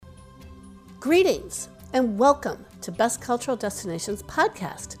Greetings and welcome to Best Cultural Destinations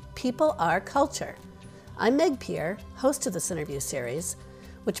podcast, People Are Culture. I'm Meg Peer, host of this interview series,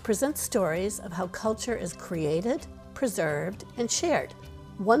 which presents stories of how culture is created, preserved, and shared,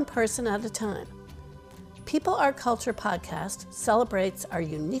 one person at a time. People Are Culture podcast celebrates our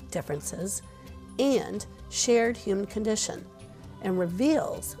unique differences and shared human condition, and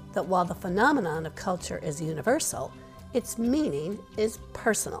reveals that while the phenomenon of culture is universal, its meaning is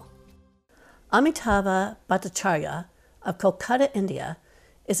personal. Amitabha Bhattacharya of Kolkata, India,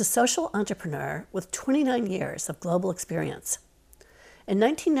 is a social entrepreneur with 29 years of global experience. In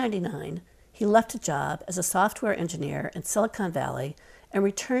 1999, he left a job as a software engineer in Silicon Valley and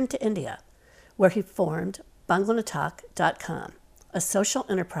returned to India, where he formed Banglanak.com, a social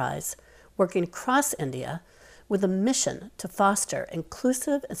enterprise working across India with a mission to foster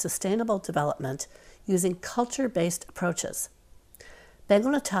inclusive and sustainable development using culture-based approaches.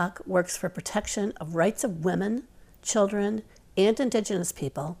 Banglanak works for protection of rights of women, children, and indigenous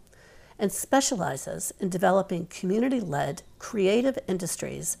people, and specializes in developing community-led creative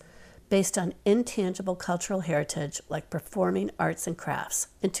industries based on intangible cultural heritage like performing arts and crafts.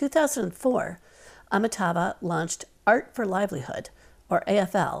 In 2004, Amitabha launched Art for Livelihood, or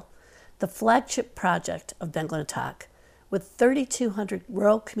AFL, the flagship project of Banglanak, with 3,200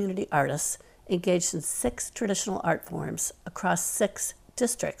 rural community artists engaged in 6 traditional art forms across 6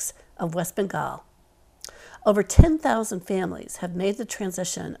 districts of West Bengal. Over 10,000 families have made the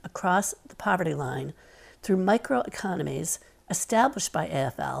transition across the poverty line through microeconomies established by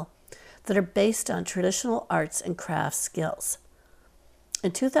AFL that are based on traditional arts and crafts skills.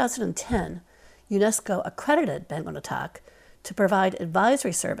 In 2010, UNESCO accredited Banglanak to provide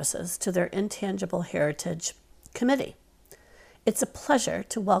advisory services to their Intangible Heritage Committee. It's a pleasure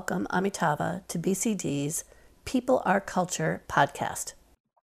to welcome Amitabha to BCD's People Are Culture podcast.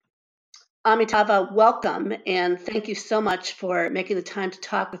 Amitabha, welcome, and thank you so much for making the time to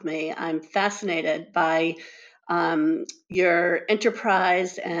talk with me. I'm fascinated by your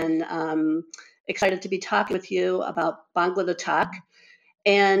enterprise and excited to be talking with you about Banglanak.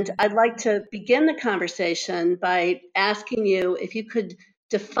 And I'd like to begin the conversation by asking you if you could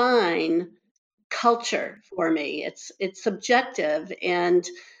define culture for me. It's subjective, and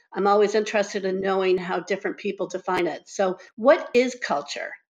I'm always interested in knowing how different people define it. So what is culture?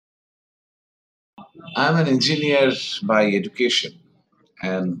 I'm an engineer by education,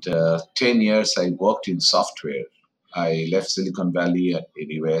 and 10 years I worked in software. I left Silicon Valley at the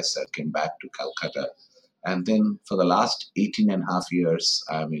US, I came back to Calcutta, and then for the last 18 and a half years,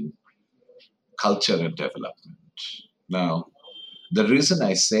 I'm in culture and development. Now, the reason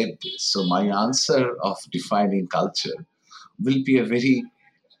I said this, so my answer of defining culture will be a very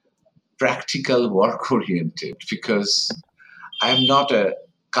practical, work oriented, because I'm not a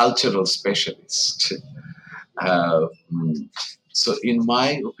cultural specialist. Uh, mm, so, in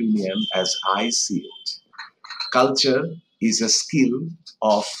my opinion, as I see it, culture is a skill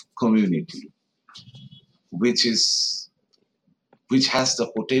of community, which is which has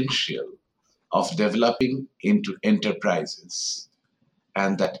the potential of developing into enterprises,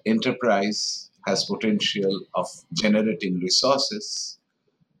 and that enterprise has potential of generating resources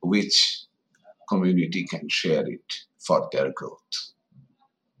which community can share it for their growth.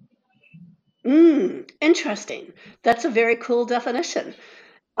 Interesting. That's a very cool definition.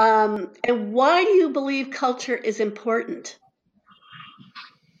 And why do you believe culture is important?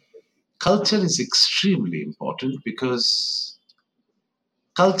 Culture is extremely important because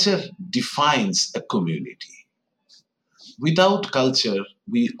culture defines a community. Without culture,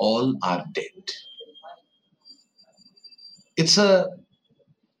 we all are dead. It's a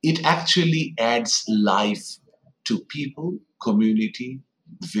it actually adds life to people, community,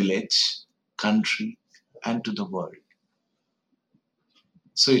 village, country, and to the world.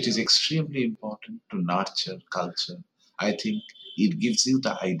 So it is extremely important to nurture culture. I think it gives you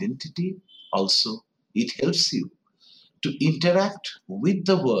the identity. Also, it helps you to interact with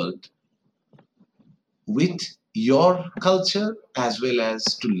the world, with your culture, as well as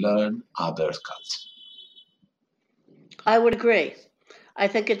to learn other culture. I would agree. I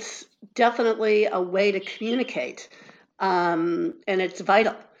think it's definitely a way to communicate, and it's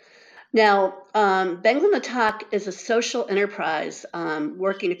vital. Now, Banglanak is a social enterprise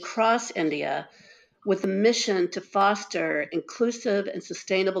working across India with a mission to foster inclusive and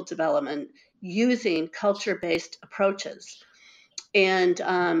sustainable development using culture-based approaches. And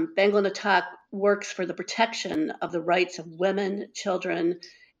Banglanak works for the protection of the rights of women, children,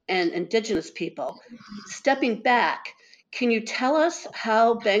 and indigenous people. Stepping back, Can you tell us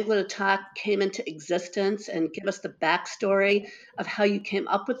how Bangla Talk came into existence and give us the backstory of how you came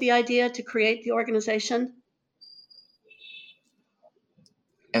up with the idea to create the organization?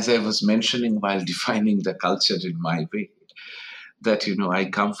 As I was mentioning while defining the culture in my way, that I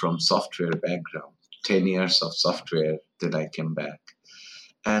come from software background, 10 years of software, then I came back.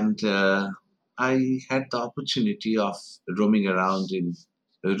 And I had the opportunity of roaming around in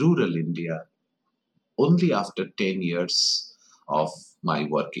rural India only after 10 years of my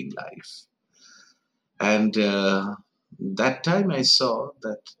working life. And that time I saw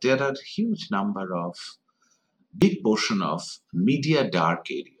that there are huge number of big portion of media dark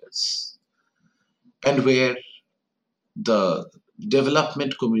areas, and where the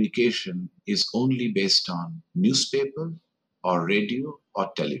development communication is only based on newspaper or radio or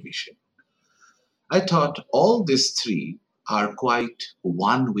television. I thought all these three are quite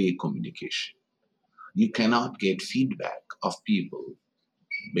one way communication. You cannot get feedback of people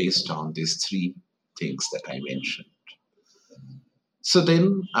based on these three things that I mentioned. So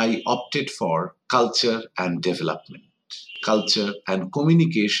then I opted for culture and development. Culture and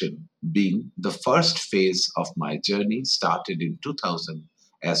communication being the first phase of my journey started in 2000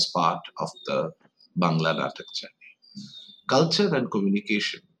 as part of the Bangla Natak journey. Culture and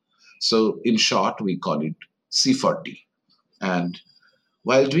communication. So in short, we call it C4D. And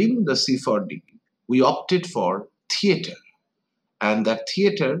while doing the C4D, we opted for theater. And that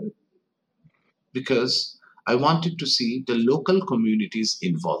theater, because I wanted to see the local community's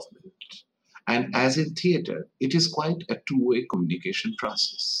involvement. And as in theater, it is quite a two-way communication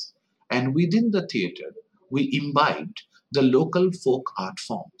process. And within the theater, we imbibed the local folk art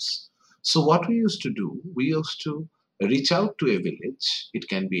forms. So what we used to do, we used to reach out to a village, it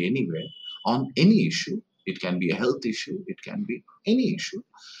can be anywhere, on any issue, it can be a health issue, it can be any issue,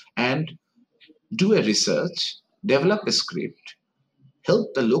 and do a research, develop a script,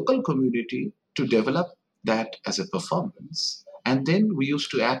 help the local community to develop that as a performance. And then we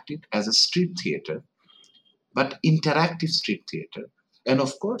used to act it as a street theater, but interactive street theater. And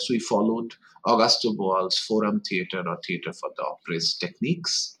of course, we followed Augusto Boal's forum theater or theater for the oppressed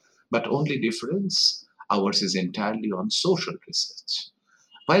techniques, but only difference, ours is entirely on social research.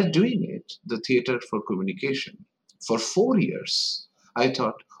 While doing it, the theater for communication, for 4 years, I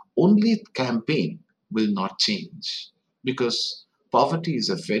thought only campaign will not change, because poverty is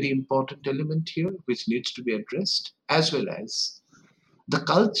a very important element here which needs to be addressed, as well as the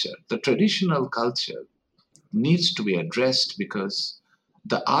culture, the traditional culture needs to be addressed, because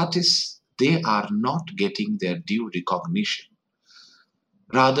the artists, they are not getting their due recognition.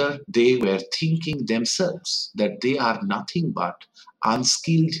 Rather, they were thinking themselves that they are nothing but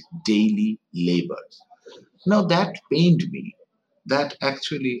unskilled daily labor. Now that pained me. That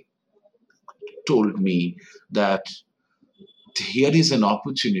actually told me that here is an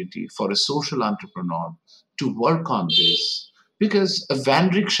opportunity for a social entrepreneur to work on this, because a van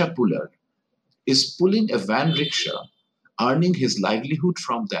rickshaw puller is pulling a van rickshaw, earning his livelihood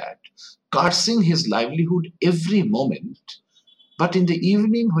from that, cursing his livelihood every moment. But in the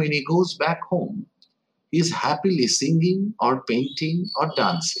evening, when he goes back home, he is happily singing or painting or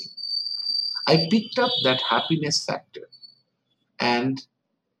dancing. I picked up that happiness factor, and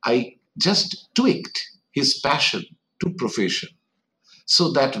I just tweaked his passion to profession.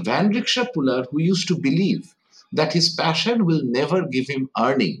 So that van rickshaw puller who used to believe that his passion will never give him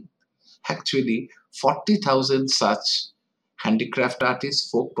earning, actually 40,000 such handicraft artists,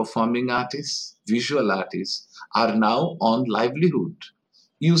 folk performing artists, visual artists are now on livelihood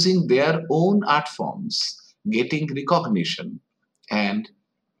using their own art forms, getting recognition and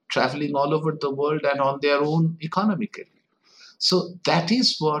traveling all over the world and on their own economically. So that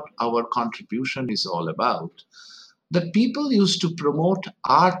is what our contribution is all about. That people used to promote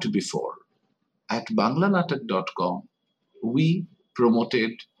art before. At banglanatak.com, we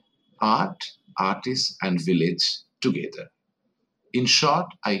promoted art, artists, and village together. In short,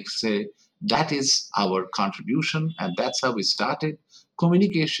 I say that is our contribution, and that's how we started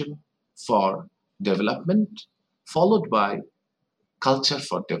communication for development, followed by culture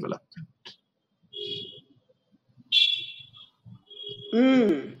for development.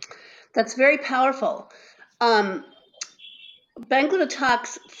 Mm, that's very powerful. Um, Bangla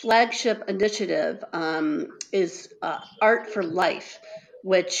Talk's flagship initiative is Art for Life,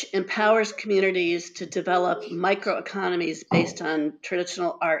 which empowers communities to develop microeconomies based on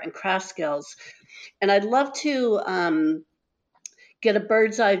traditional art and craft skills. And I'd love to get a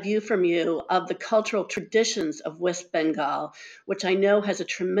bird's eye view from you of the cultural traditions of West Bengal, which I know has a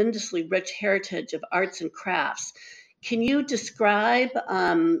tremendously rich heritage of arts and crafts. Can you describe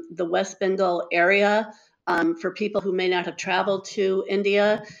the West Bengal area for people who may not have traveled to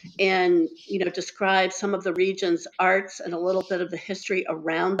India, and describe some of the region's arts and a little bit of the history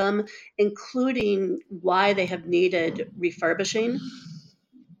around them, including why they have needed refurbishing?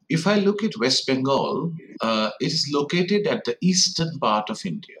 If I look at West Bengal, it is located at the eastern part of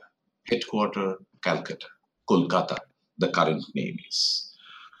India, headquarter Calcutta, Kolkata, the current name is.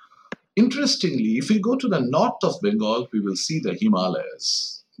 Interestingly, if we go to the north of Bengal, we will see the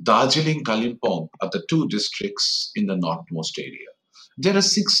Himalayas. Darjeeling, Kalimpong are the two districts in the northmost area. There are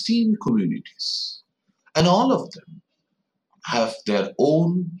 16 communities, and all of them have their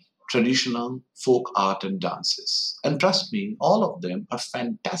own traditional folk art and dances. And trust me, all of them are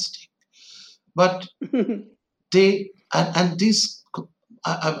fantastic. But they and these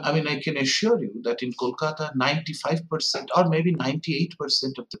I mean, I can assure you that in Kolkata 95% or maybe 98%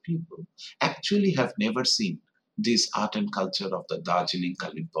 of the people actually have never seen this art and culture of the Darjeeling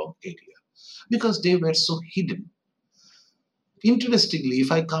Kalimpong area because they were so hidden. Interestingly,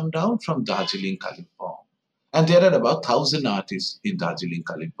 if I come down from Darjeeling Kalimpong, and there are about 1,000 artists in Darjeeling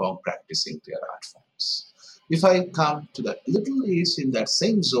Kalimpong practicing their art forms. If I come to the little east in that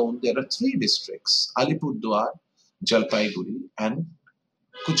same zone, there are three districts: Alipurduar, Jalpaiguri, and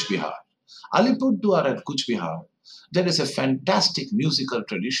Kuch Bihar. Alipurduar and Kuch Bihar, there is a fantastic musical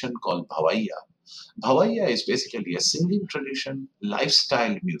tradition called Bhavaiya. Bhavaiya is basically a singing tradition,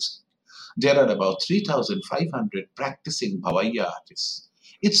 lifestyle music. There are about 3,500 practicing Bhavaiya artists.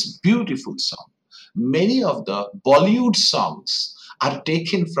 It's beautiful song. Many of the Bollywood songs are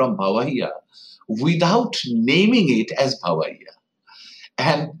taken from Bhavaiya without naming it as Bhavaiya.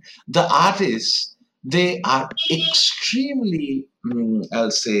 And the artists, they are extremely,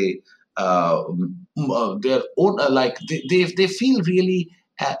 I'll say, their own, like they feel really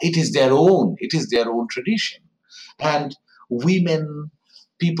it is their own tradition. And women,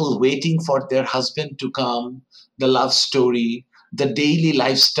 people waiting for their husband to come, the love story, the daily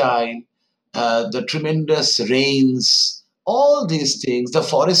lifestyle, the tremendous rains, all these things, the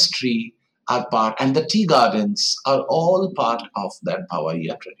forestry are part, and the tea gardens are all part of that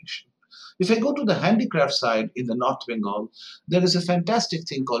Bhavaiya tradition. If I go to the handicraft side in the North Bengal, there is a fantastic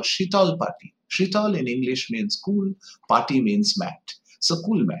thing called Shital Pati. Shital in English means cool, Pati means mat. So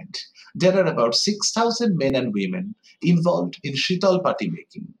cool mat. There are about 6,000 men and women involved in Shital Pati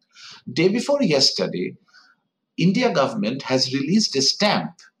making. Day before yesterday, India government has released a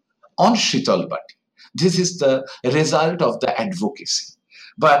stamp on Shital Bhatti. This is the result of the advocacy.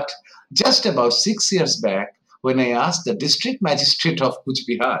 But just about 6 years back, when I asked the district magistrate of Kuch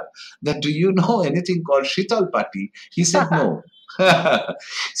Bihar that, do you know anything called Shital Bhatti? He said no.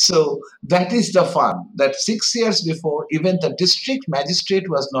 So that is the fun that 6 years before, even the district magistrate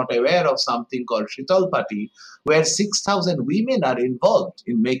was not aware of something called Shital Bhatti, where 6,000 women are involved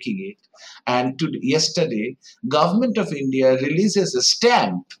in making it. And yesterday, Government of India releases a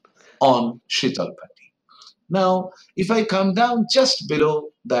stamp on Shitalpati. Now, if I come down just below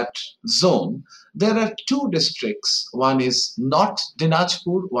that zone, there are two districts. One is North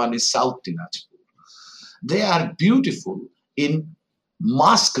Dinajpur, one is South Dinajpur. They are beautiful in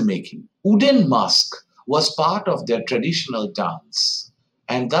mask making. Wooden mask was part of their traditional dance.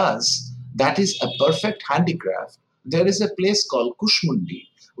 And thus, that is a perfect handicraft. There is a place called Kushmundi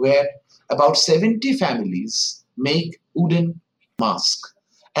where about 70 families make wooden mask.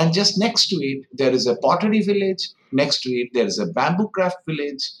 And just next to it, there is a pottery village. Next to it, there is a bamboo craft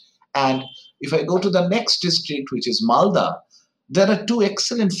village. And if I go to the next district, which is Malda, there are two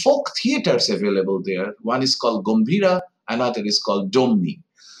excellent folk theaters available there. One is called Gombhira, another is called Domni.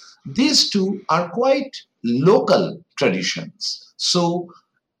 These two are quite local traditions. So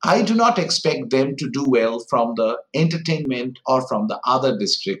I do not expect them to do well from the entertainment or from the other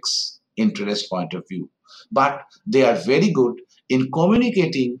districts' interest point of view. But they are very good in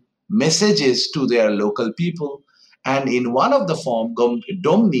communicating messages to their local people. And in one of the form,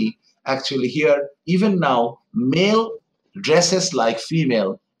 Domni, actually here, even now, male dresses like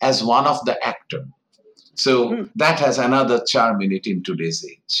female as one of the actor. So that has another charm in it in today's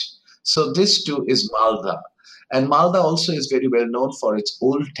age. So this too is Malda. And Malda also is very well known for its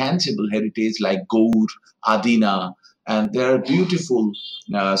old tangible heritage like Gaur, Adina, and there are beautiful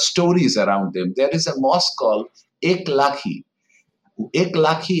stories around them. There is a mosque called Ek Lakhi. Ek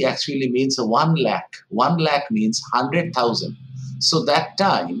Lakhi actually means 1 lakh. 1 lakh means 100,000. So that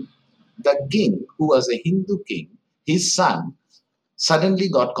time, the king, who was a Hindu king, his son suddenly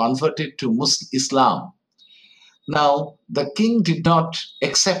got converted to Islam. Now, the king did not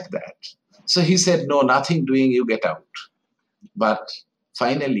accept that. So he said, no, nothing doing, you get out. But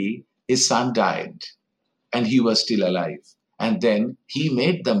finally, his son died and he was still alive. And then he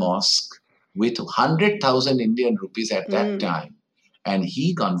made the mosque with 100,000 Indian rupees at that time, and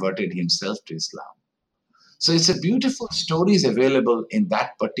he converted himself to Islam. So it's a beautiful stories available in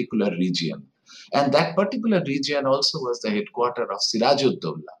that particular region. And that particular region also was the headquarters of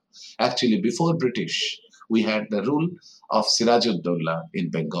Sirajud-Dowla. Actually, before British, we had the rule of Sirajud-Dowla in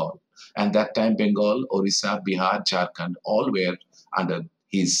Bengal. And that time, Bengal, Orissa, Bihar, Jharkhand, all were under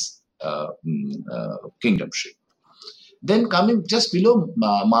his kingdomship. Then coming just below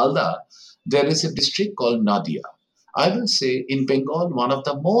Malda, there is a district called Nadia. I will say in Bengal, one of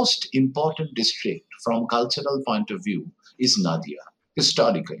the most important district from cultural point of view is Nadia,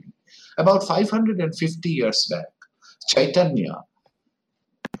 historically. About 550 years back, Chaitanya,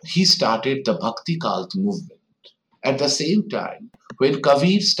 he started the Bhakti Cult movement. At the same time, when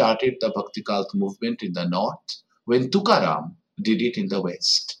Kabir started the Bhakti Cult movement in the north, when Tukaram did it in the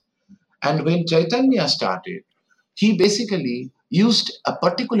west. And when Chaitanya started, he basically used a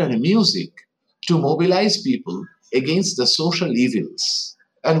particular music to mobilize people against the social evils.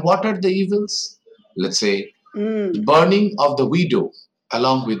 And what are the evils? Let's say, burning of the widow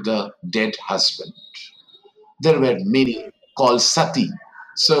along with the dead husband. There were many called sati.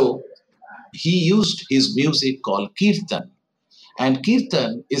 So he used his music called kirtan. And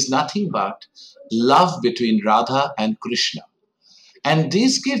kirtan is nothing but love between Radha and Krishna. And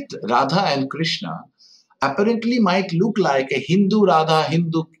this Radha and Krishna apparently might look like a Hindu Radha,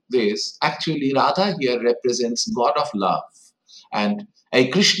 Hindu this. Actually, Radha here represents God of love, and a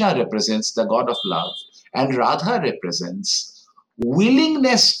Krishna represents the God of love, and Radha represents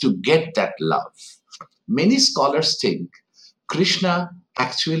willingness to get that love. Many scholars think Krishna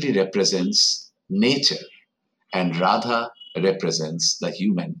actually represents nature, and Radha represents the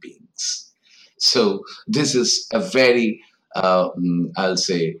human beings. So this is a very, I'll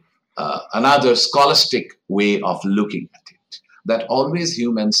say, another scholastic way of looking at it. That always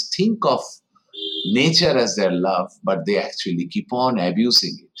humans think of nature as their love, but they actually keep on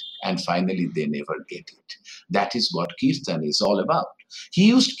abusing it, and finally they never get it. That is what Kirtan is all about. He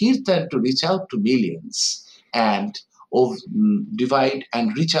used Kirtan to reach out to millions and divide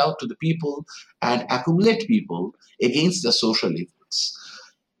and reach out to the people and accumulate people against the social evils.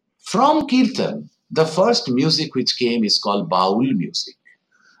 From Kirtan, the first music which came is called Baul music.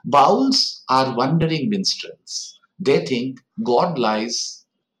 Bauls are wandering minstrels. They think God lies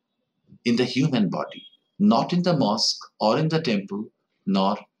in the human body, not in the mosque or in the temple,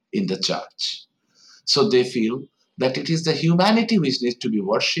 nor in the church. So they feel that it is the humanity which needs to be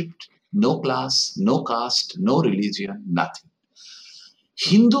worshipped, no class, no caste, no religion, nothing.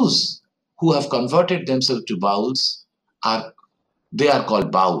 Hindus who have converted themselves to Bauls they are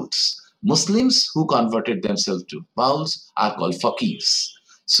called Bauls. Muslims who converted themselves to Bauls are called Fakirs.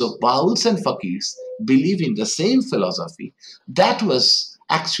 So Bauls and Fakirs believe in the same philosophy that was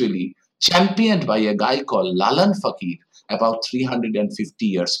actually championed by a guy called Lalan Fakir about 350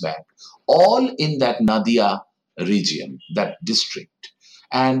 years back, all in that Nadia region, that district.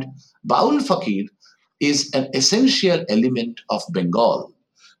 And Baul Fakir is an essential element of Bengal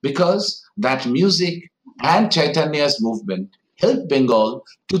because that music and Chaitanya's movement helped Bengal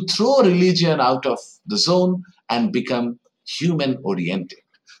to throw religion out of the zone and become human oriented.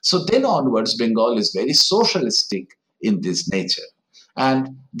 So then onwards, Bengal is very socialistic in this nature.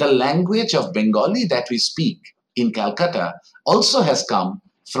 And the language of Bengali that we speak in Calcutta also has come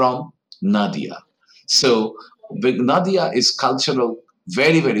from Nadia. So Nadia is cultural,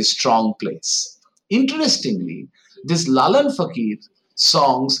 very, very strong place. Interestingly, this Lalan Fakir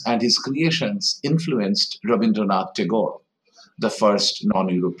songs and his creations influenced Rabindranath Tagore, the first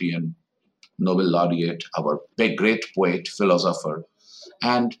non-European Nobel laureate, our big great poet, philosopher.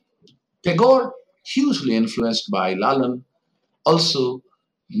 And Tagore, hugely influenced by Lalan, also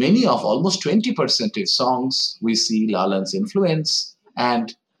many of almost 20% of songs we see Lalan's influence.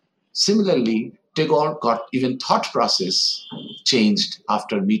 And similarly, Tagore got even thought process changed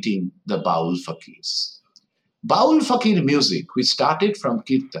after meeting the Baul Fakirs. Baul Fakir music, which started from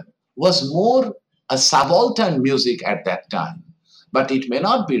Kirtan, was more a subaltern music at that time. But it may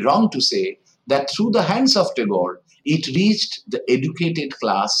not be wrong to say that through the hands of Tagore, it reached the educated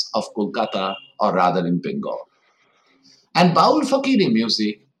class of Kolkata, or rather in Bengal. And Baul Fakiri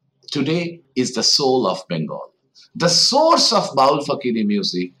music today is the soul of Bengal. The source of Baul Fakiri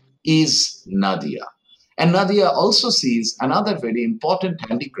music is Nadia. And Nadia also sees another very important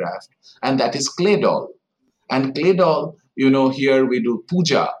handicraft, and that is clay doll. And clay doll, here we do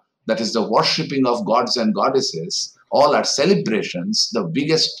puja, that is the worshipping of gods and goddesses. All are celebrations. The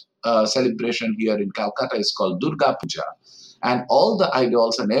biggest celebration here in Calcutta is called Durga Puja. And all the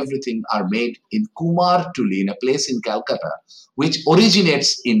idols and everything are made in Kumartuli, in a place in Calcutta, which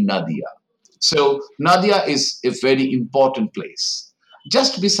originates in Nadia. So Nadia is a very important place.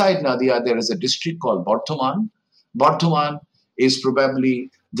 Just beside Nadia, there is a district called Bardhaman. Bardhaman is probably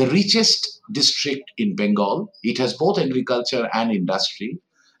the richest district in Bengal. It has both agriculture and industry.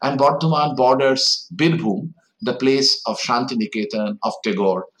 And Bardhaman borders Birbhum, the place of Shantiniketan, of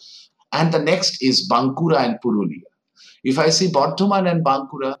Tagore. And the next is Bankura and Purulia. If I see Bardhaman and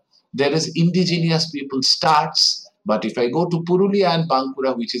Bankura, there is indigenous people starts. But if I go to Purulia and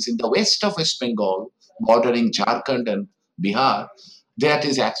Bankura, which is in the west of West Bengal, bordering Jharkhand and Bihar, that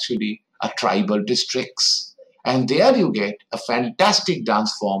is actually a tribal districts. And there you get a fantastic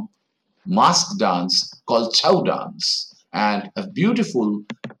dance form, mask dance called Chow dance. And a beautiful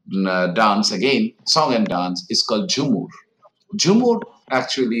dance, again, song and dance, is called Jhumur. Jhumur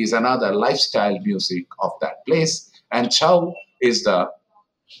actually is another lifestyle music of that place. And Chow is the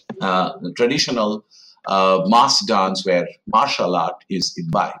traditional mass dance where martial art is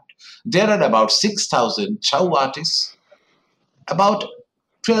imbibed. There are about 6,000 Chow artists, about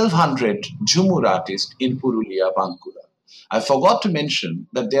 1,200 Jhumur artists in Purulia, Bankura. I forgot to mention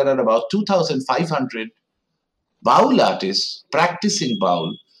that there are about 2,500 Baul artists practicing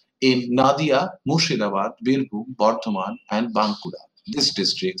Baul in Nadia, Murshidabad, Birbhum, Bardhaman, and Bankura. This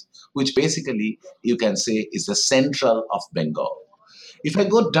district, which basically you can say is the central of Bengal. If I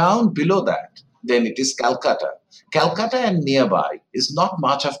go down below that, then it is Calcutta. Calcutta and nearby is not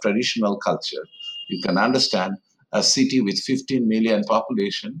much of traditional culture. You can understand a city with 15 million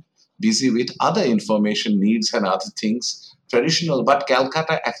population, busy with other information needs and other things, traditional, but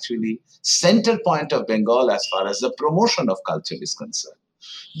Calcutta actually center point of Bengal as far as the promotion of culture is concerned.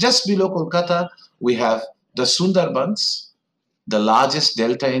 Just below Kolkata, we have the Sundarbans, the largest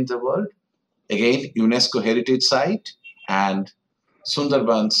delta in the world, again UNESCO heritage site, and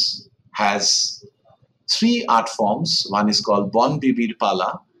Sundarbans has three art forms. One is called Bon Bibir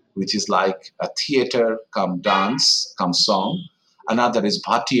Pala, which is like a theater come dance come song. Another is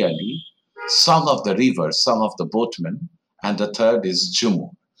Bhatiali, Song of the River, Song of the Boatmen. And the third is Jumu.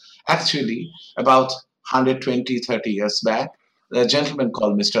 Actually, about 120, 30 years back, a gentleman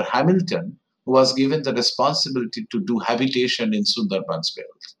called Mr. Hamilton who was given the responsibility to do habitation in Sundarbans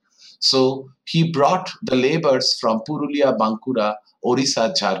belt. So he brought the laborers from Purulia, Bankura,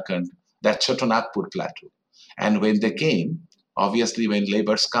 Orissa, Jharkhand, that Chotanagpur plateau. And when they came, obviously when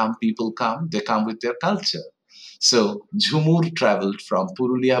laborers come, people come, they come with their culture. So Jhumur traveled from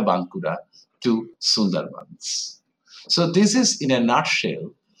Purulia, Bankura to Sundarbans. So this is in a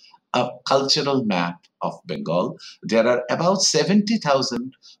nutshell a cultural map of Bengal. There are about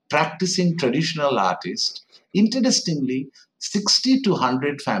 70,000 practicing traditional artists. Interestingly, 60 to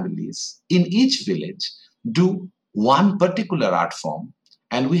 100 families in each village do one particular art form.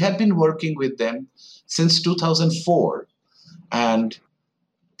 And we have been working with them since 2004. And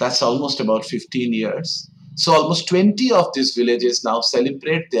that's almost about 15 years. So almost 20 of these villages now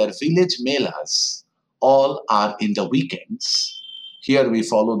celebrate their village melas. All are in the weekends. Here we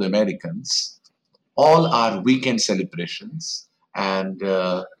follow the Americans. All are weekend celebrations, and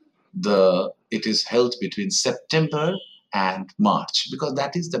it is held between September and March because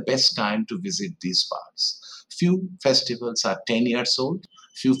that is the best time to visit these parts. Few festivals are 10 years old,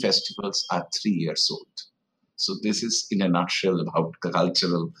 few festivals are 3 years old. So this is in a nutshell about the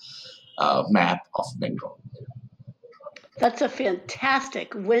cultural map of Bengal. That's a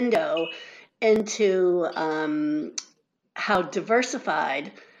fantastic window into how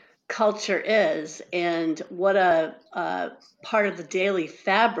diversified culture is and what a part of the daily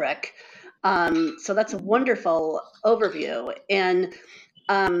fabric. So that's a wonderful overview. And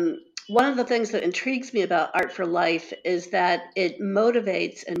one of the things that intrigues me about Art for Life is that it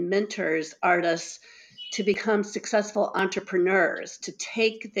motivates and mentors artists to become successful entrepreneurs, to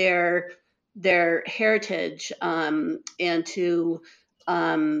take their heritage and to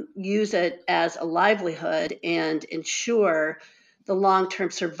use it as a livelihood and ensure the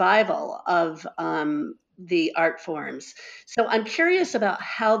long-term survival of the art forms. So I'm curious about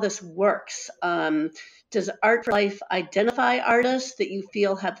how this works. Does Art for Life identify artists that you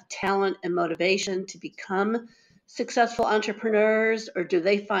feel have the talent and motivation to become successful entrepreneurs, or do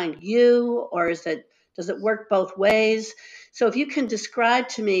they find you, or does it work both ways? So if you can describe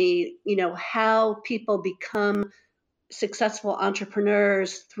to me, how people become successful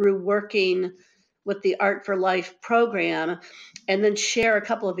entrepreneurs through working with the Art for Life program, and then share a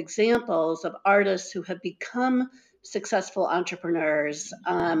couple of examples of artists who have become successful entrepreneurs,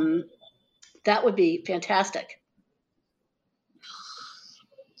 that would be fantastic.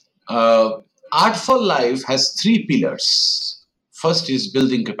 Art for Life has three pillars. First is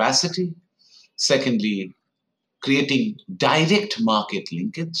building capacity. Secondly, creating direct market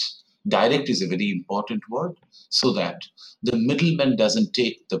linkage. Direct is a very important word, so that the middleman doesn't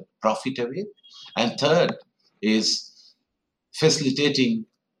take the profit away. And third is facilitating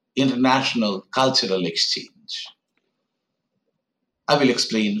international cultural exchange. I will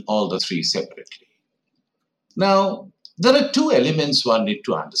explain all the three separately. Now, there are two elements one need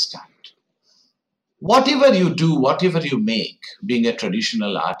to understand. Whatever you do, whatever you make, being a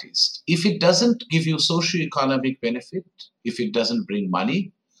traditional artist, if it doesn't give you socio-economic benefit, if it doesn't bring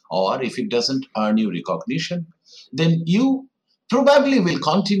money, or if it doesn't earn you recognition, then you probably will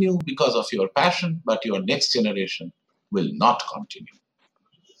continue because of your passion, but your next generation will not continue.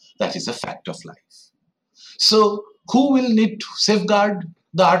 That is a fact of life. So, who will need to safeguard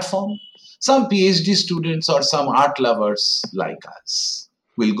the art form? Some PhD students or some art lovers like us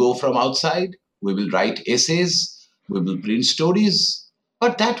will go from outside, we will write essays, we will print stories,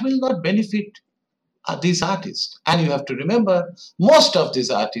 but that will not benefit these artists. And you have to remember, most of these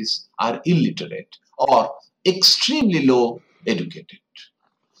artists are illiterate or extremely low educated,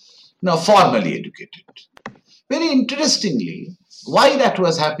 now formally educated. Very interestingly, why that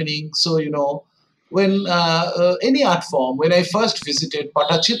was happening, so when any art form, when I first visited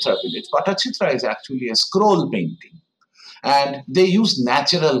Patachitra village, Patachitra is actually a scroll painting, and they use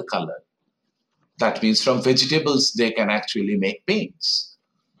natural color. That means from vegetables they can actually make paints.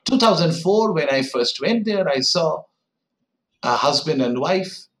 2004, when I first went there, I saw a husband and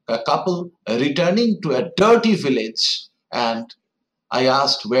wife, a couple, returning to a dirty village, and I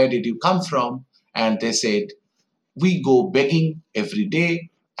asked, where did you come from? And they said, we go begging every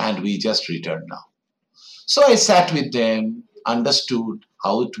day and we just return now. So I sat with them, understood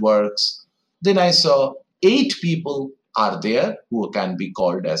how it works. Then I saw 8 people are there who can be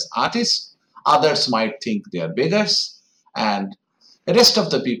called as artists. Others might think they are beggars, and the rest of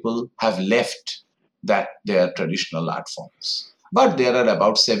the people have left their traditional art forms. But there are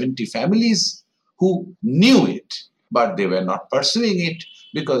about 70 families who knew it, but they were not pursuing it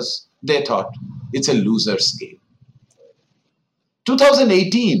because they thought it's a loser's game.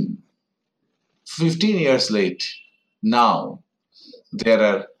 2018, 15 years late, now there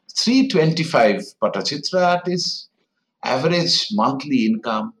are 325 Patachitra artists. Average monthly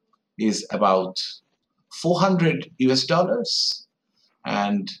income is about $400,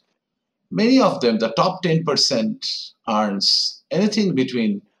 and many of them, the top 10%, earns anything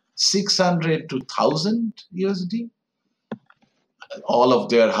between 600 to 1000 USD. All of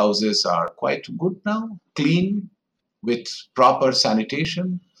their houses are quite good now, clean, with proper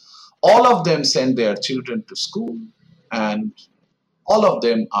sanitation. All of them send their children to school, and all of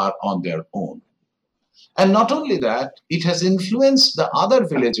them are on their own. And not only that, it has influenced the other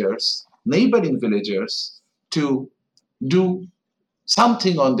villagers, neighboring villagers, to do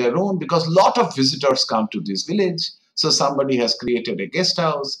something on their own, because a lot of visitors come to this village. So somebody has created a guest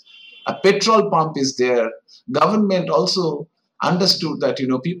house, a petrol pump is there. Government also understood that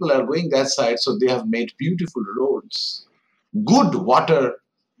people are going that side, so they have made beautiful roads, good water,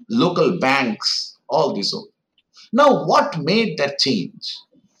 local banks, all this. Now, what made that change?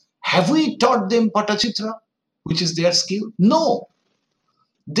 Have we taught them Patachitra, which is their skill? No.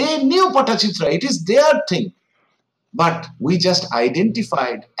 They knew Patachitra, it is their thing. But we just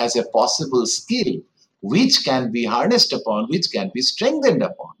identified as a possible skill which can be harnessed upon, which can be strengthened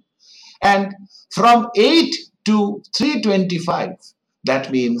upon. And from 8 to 325,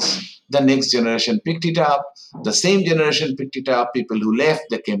 that means the next generation picked it up, the same generation picked it up, people who left,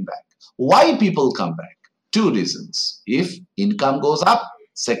 they came back. Why people come back? 2 reasons. If income goes up,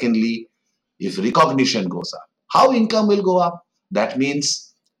 secondly, if recognition goes up. How income will go up? That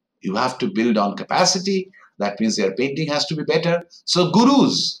means you have to build on capacity. That means their painting has to be better. So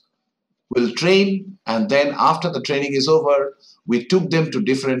gurus will train, and then after the training is over, we took them to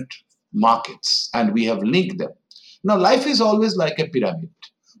different markets and we have linked them. Now, life is always like a pyramid.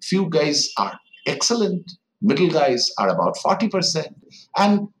 Few guys are excellent, middle guys are about 40%,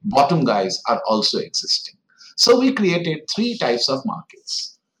 and bottom guys are also existing. So we created 3 types of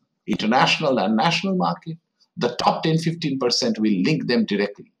markets: international and national market. The top 10-15% will link them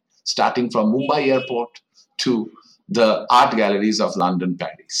directly, starting from Mumbai airport to the art galleries of London,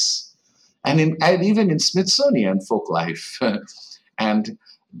 Paris, and even in Smithsonian folk life. And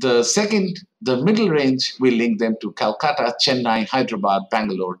the second, the middle range, will link them to Calcutta, Chennai, Hyderabad,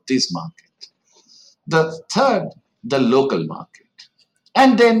 Bangalore, this market. The third, the local market.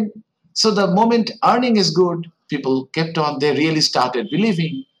 And then, so the moment earning is good, people kept on, they really started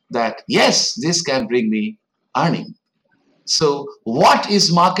believing that, yes, this can bring me earning. So what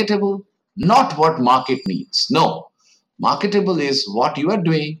is marketable? Not what market needs. No. Marketable is what you are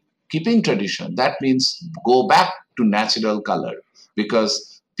doing, keeping tradition. That means go back to natural color,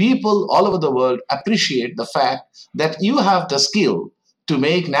 because people all over the world appreciate the fact that you have the skill to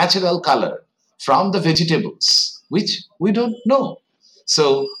make natural color from the vegetables, which we don't know.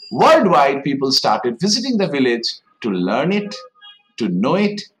 So, worldwide, people started visiting the village to learn it, to know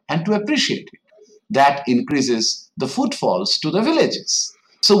it, and to appreciate it. That increases the footfalls to the villages.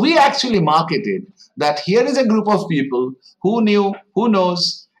 So we actually marketed that here is a group of people who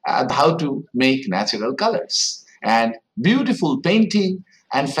knows how to make natural colors and beautiful painting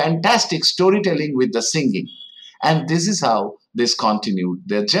and fantastic storytelling with the singing. And this is how this continued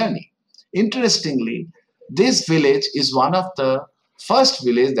their journey. Interestingly, this village is one of the first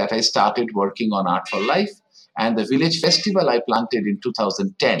village that I started working on Art for Life, and the village festival I planted in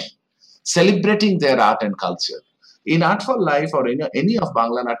 2010, celebrating their art and culture. In Art for Life or in any of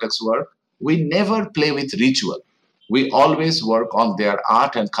Bangla Natak's work, we never play with ritual. We always work on their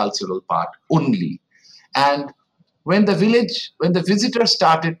art and cultural part only. And when the visitors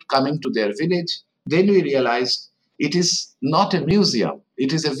started coming to their village, then we realized it is not a museum,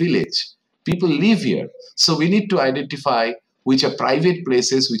 it is a village. People live here. So we need to identify which are private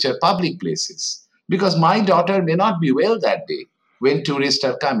places, which are public places. Because my daughter may not be well that day when tourists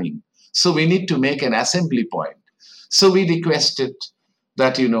are coming. So we need to make an assembly point. So we requested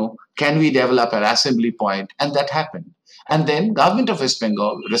that, can we develop an assembly point? And that happened. And then Government of West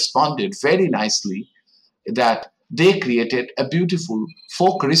Bengal responded very nicely that they created a beautiful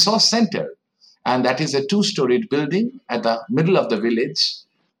folk resource center. And that is a two-storied building at the middle of the village.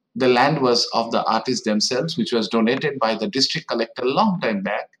 The land was of the artists themselves, which was donated by the district collector a long time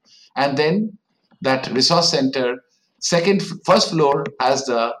back. And then that resource center, first floor has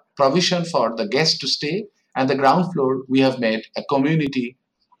the provision for the guests to stay, and the ground floor we have made a community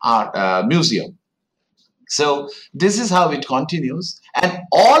art museum. So this is how it continues, and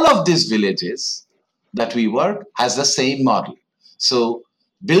all of these villages that we work has the same model. So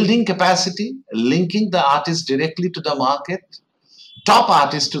building capacity, linking the artist directly to the market, top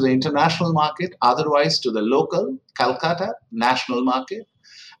artists to the international market, otherwise to the local Calcutta national market,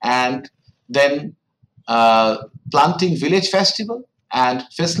 and then planting village festival and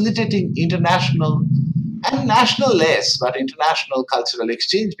facilitating international and national less, but international cultural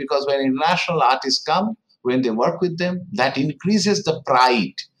exchange. Because when international artists come, when they work with them, that increases the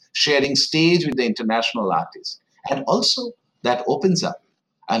pride, sharing stage with the international artists. And also that opens up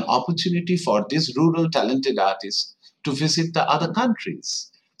an opportunity for these rural talented artists to visit the other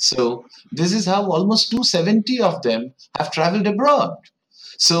countries. So this is how almost 270 of them have traveled abroad.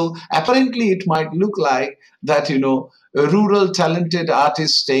 So apparently it might look like that, rural talented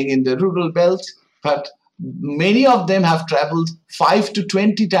artists staying in the rural belt, but many of them have traveled 5 to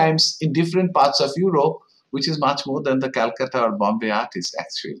 20 times in different parts of Europe, which is much more than the Calcutta or Bombay artists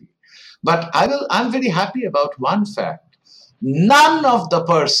actually. But I'm very happy about one fact. None of the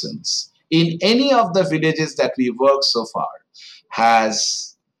persons in any of the villages that we worked so far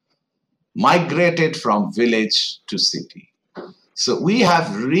has migrated from village to city. So we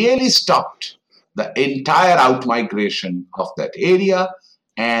have really stopped the entire outmigration of that area,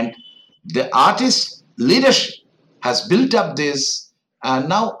 and the artist leadership has built up this, and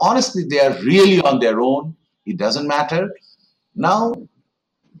now honestly they are really on their own. It doesn't matter. Now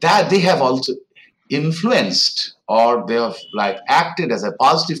that they have also influenced, or they have like acted as a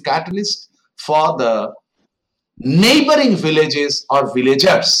positive catalyst for the neighboring villages or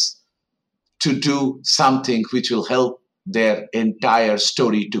villagers to do something which will help their entire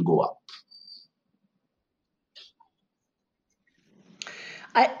story to go up.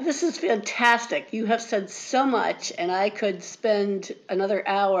 This is fantastic. You have said so much, and I could spend another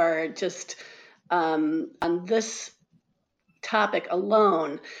hour just on this topic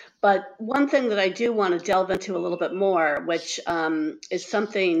alone. But one thing that I do want to delve into a little bit more, which is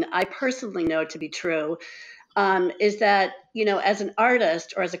something I personally know to be true, is that, as an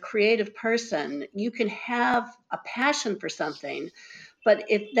artist or as a creative person, you can have a passion for something, but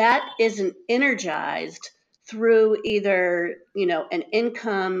if that isn't energized through either, an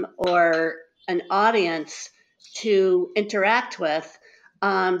income or an audience to interact with,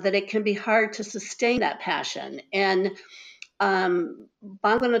 that it can be hard to sustain that passion. And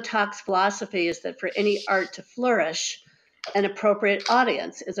Bangla Talk's philosophy is that for any art to flourish, an appropriate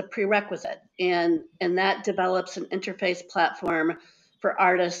audience is a prerequisite, and that develops an interface platform for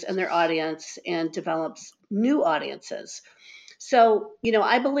artists and their audience and develops new audiences. So,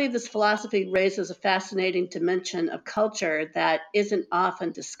 I believe this philosophy raises a fascinating dimension of culture that isn't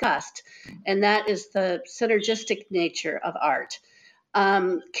often discussed, and that is the synergistic nature of art.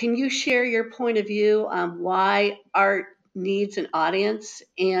 Can you share your point of view on why art needs an audience,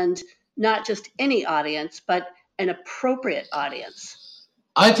 and not just any audience, but an appropriate audience?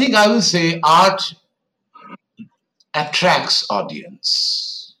 I think I will say art attracts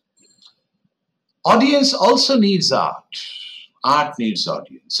audience. Audience also needs art. Art needs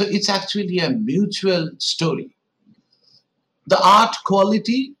audience. So it's actually a mutual story. The art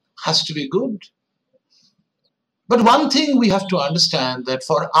quality has to be good. But one thing we have to understand that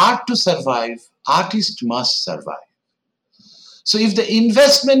for art to survive, artists must survive. So if the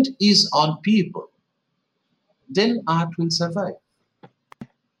investment is on people, then art will survive.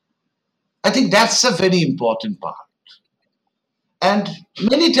 I think that's a very important part. And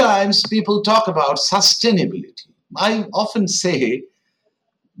many times people talk about sustainability. I often say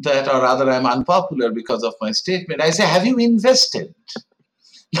that, or rather, I'm unpopular because of my statement. I say, have you invested?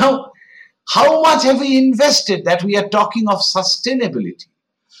 Now, how much have we invested that we are talking of sustainability?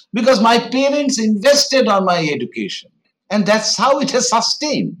 Because my parents invested on my education, and that's how it has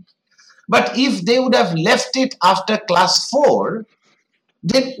sustained. But if they would have left it after class 4,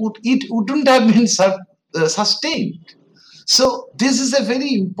 then it wouldn't have been sustained. So this is a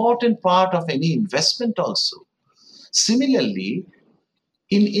very important part of any investment also. Similarly,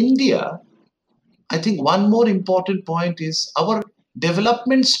 in India, I think one more important point is our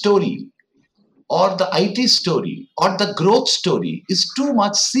development story or the IT story or the growth story is too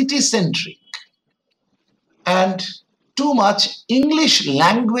much city centric and too much English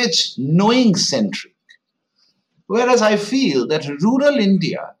language knowing centric. Whereas I feel that rural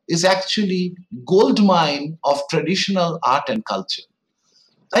India is actually gold mine of traditional art and culture.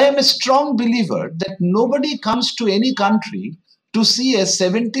 I am a strong believer that nobody comes to any country to see a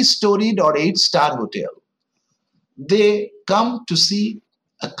 70-storied or 8-star hotel. They come to see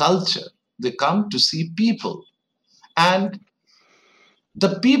a culture. They come to see people. And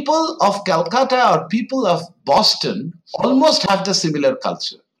the people of Calcutta or people of Boston almost have the similar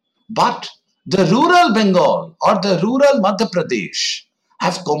culture. But the rural Bengal or the rural Madhya Pradesh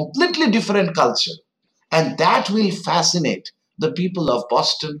have completely different culture. And that will fascinate the people of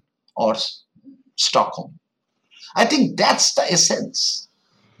Boston or Stockholm. I think that's the essence,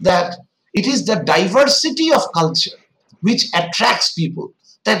 that it is the diversity of culture which attracts people,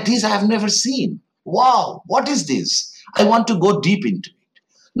 that these I have never seen. Wow, what is this? I want to go deep into it.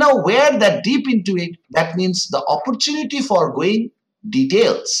 Now, where that deep into it, that means the opportunity for going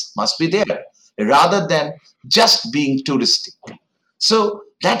details must be there rather than just being touristic. So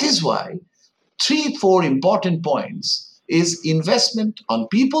that is why 3, 4 important points is investment on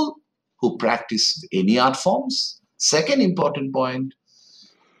people who practice any art forms. Second important point,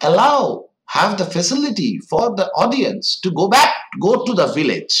 have the facility for the audience to go to the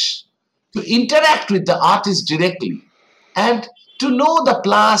village, to interact with the artist directly, and to know the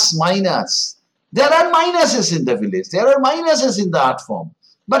plus minus. There are minuses in the village, there are minuses in the art form,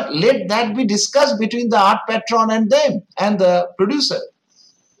 but let that be discussed between the art patron and them and the producer.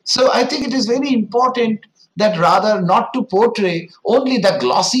 So I think it is very important that rather not to portray only the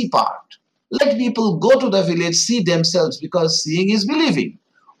glossy part. Let people go to the village, see themselves, because seeing is believing.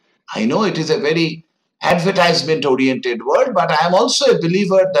 I know it is a very advertisement oriented world, but I am also a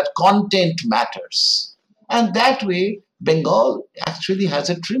believer that content matters. And that way, Bengal actually has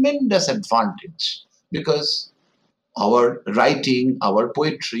a tremendous advantage because our writing, our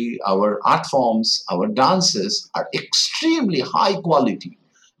poetry, our art forms, our dances are extremely high quality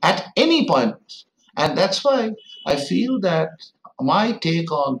at any point. And that's why I feel that my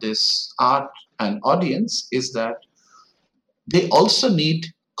take on this art and audience is that they also need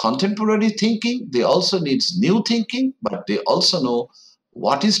contemporary thinking, they also need new thinking, but they also know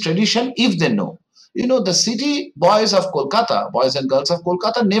what is tradition if they know. You know, the city boys of Kolkata, boys and girls of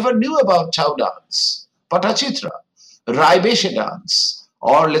Kolkata, never knew about Chow dance, Patachitra, Raibeshe dance,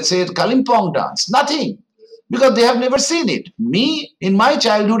 or let's say Kalimpong dance, nothing, because they have never seen it. Me, in my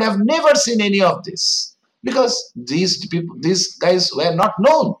childhood, have never seen any of this because these guys were not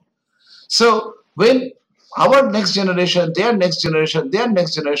known. So when our next generation, their next generation, their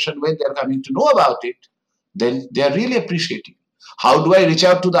next generation, when they're coming to know about it, then they are really appreciating. How do I reach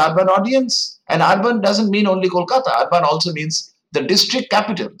out to the urban audience? And urban doesn't mean only Kolkata. Urban also means the district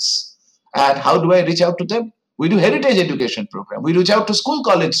capitals. And how do I reach out to them? We do heritage education program. We reach out to school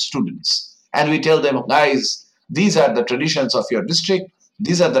college students and we tell them, guys, these are the traditions of your district.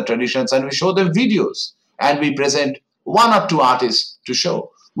 These are the traditions, and we show them videos and we present 1 or 2 artists to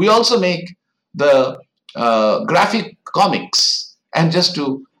show. We also make the graphic comics and just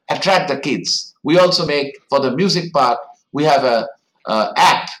to attract the kids. We also make for the music part, we have a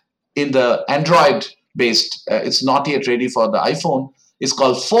app in the Android based, it's not yet ready for the iPhone. It's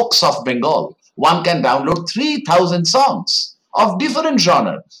called Folks of Bengal. One can download 3,000 songs of different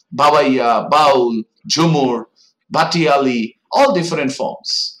genre: Bawaiya, Baul, Jumur, Batiali, all different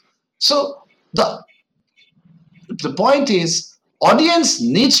forms. So the point is, audience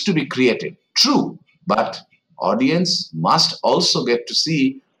needs to be created, true, but audience must also get to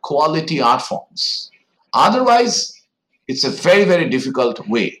see quality art forms. Otherwise, it's a very, very difficult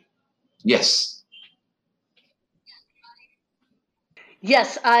way. Yes.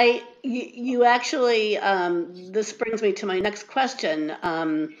 Yes, you actually, this brings me to my next question,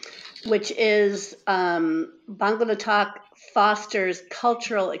 which is Bangla fosters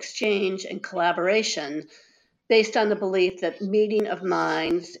cultural exchange and collaboration based on the belief that meeting of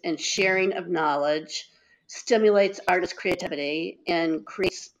minds and sharing of knowledge stimulates artist creativity and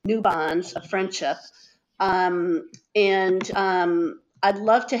creates new bonds of friendship. And I'd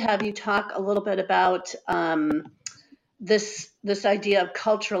love to have you talk a little bit about this idea of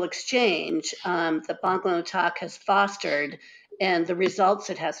cultural exchange that Bangla has fostered and the results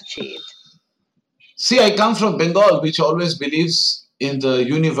it has achieved. See, I come from Bengal, which always believes in the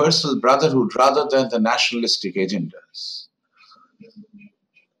universal brotherhood rather than the nationalistic agendas.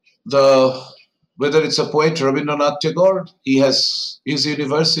 The Whether it's a poet Rabindranath Tagore, his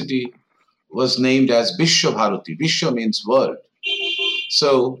university was named as Bishwa Bharati. Bishwa means world.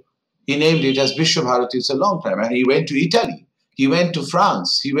 So he named it as Bishwa Bharati. It's a long time. And he went to Italy, he went to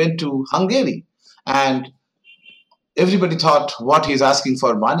France, he went to Hungary. And everybody thought, what he's asking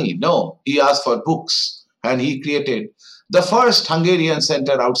for money. No, he asked for books. And he created the first Hungarian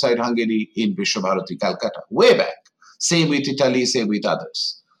center outside Hungary in Vishwabharati, Calcutta, way back. Same with Italy, same with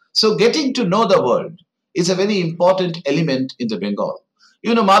others. So getting to know the world is a very important element in the Bengal.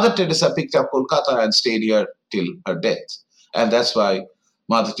 You know, Mother Teresa picked up Kolkata and stayed here till her death. And that's why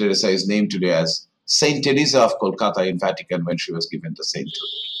Mother Teresa is named today as Saint Teresa of Kolkata in Vatican when she was given the sainthood.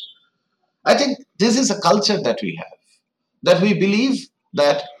 I think this is a culture that we have, that we believe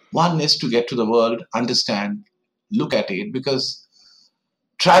that one is to get to the world, understand, look at it, because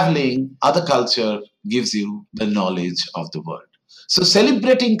traveling other culture gives you the knowledge of the world. So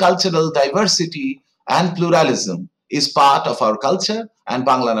celebrating cultural diversity and pluralism is part of our culture, and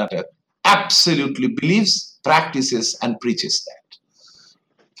Bangla Natak absolutely believes, practices, and preaches that.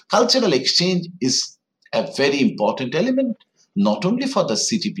 Cultural exchange is a very important element, not only for the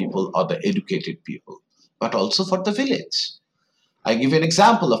city people or the educated people, but also for the village. I give you an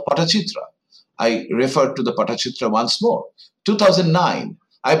example of Patachitra. I refer to the Patachitra once more. 2009,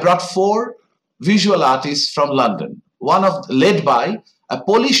 I brought four visual artists from London, led by a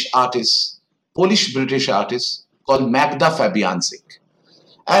Polish artist, Polish-British artist called Magda Fabianczyk.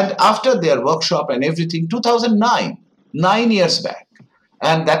 And after their workshop and everything, 2009, 9 years back,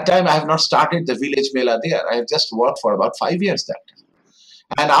 and that time I have not started the village mela there. I have just worked for about 5 years that time.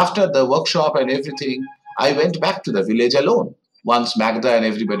 And after the workshop and everything, I went back to the village alone once Magda and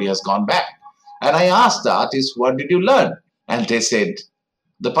everybody has gone back. And I asked the artists, what did you learn? And they said,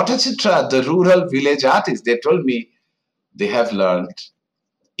 the Patachitra, the rural village artists, they told me they have learned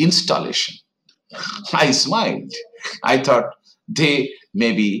installation. I smiled. I thought they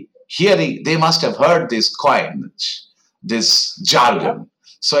may be hearing, they must have heard this coinage, this jargon.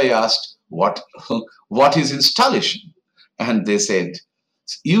 So I asked, what is installation? And they said,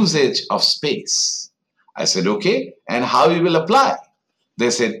 usage of space. I said, okay, and how you will apply?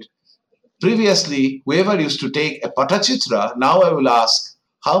 They said, previously, whoever used to take a Patachitra, now I will ask,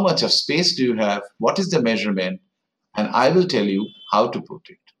 how much of space do you have? What is the measurement? And I will tell you how to put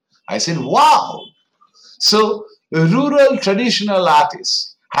it. I said, wow. So rural traditional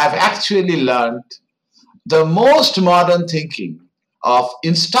artists have actually learned the most modern thinking of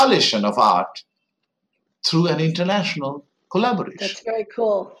installation of art through an international collaboration. That's very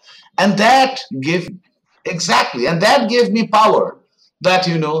cool. And that gave me power that,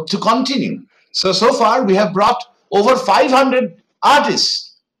 to continue. So far we have brought over 500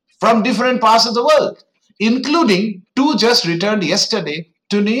 artists from different parts of the world, including two just returned yesterday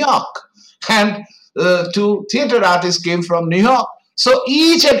to New York. And two theater artists came from New York. So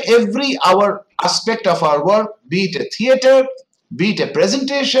each and every our aspect of our work, be it a theater, be it a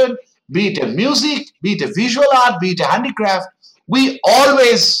presentation, be it a music, be it a visual art, be it a handicraft, we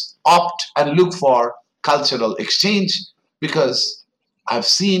always opt and look for cultural exchange, because I've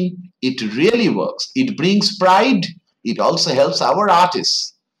seen it really works. It brings pride. It also helps our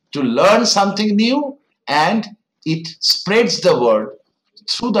artists to learn something new, and it spreads the word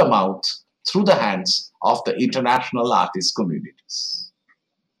through the mouth, through the hands of the international artist communities.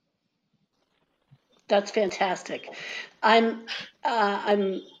 That's fantastic. I'm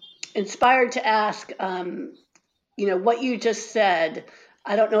inspired to ask, what you just said.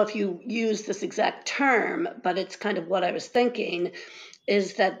 I don't know if you used this exact term, but it's kind of what I was thinking,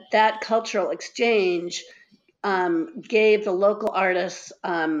 is that cultural exchange gave the local artists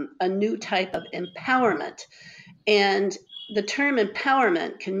a new type of empowerment. And the term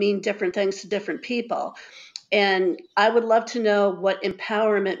empowerment can mean different things to different people. And I would love to know what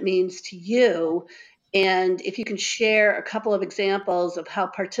empowerment means to you. And if you can share a couple of examples of how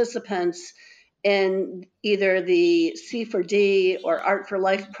participants in either the C4D or Art for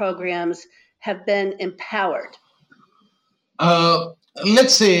Life programs have been empowered.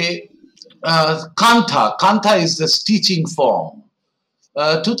 Let's say Kantha. Kantha is this teaching form.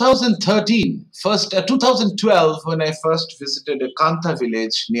 2012, when I first visited a Kantha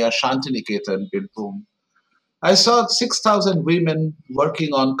village near Shantiniketan, Birbhum, I saw 6,000 women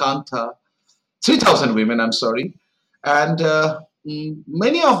working on Kantha, 3,000 women, I'm sorry, and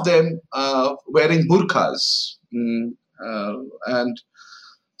many of them wearing burqas. And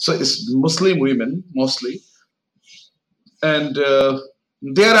so it's Muslim women mostly. And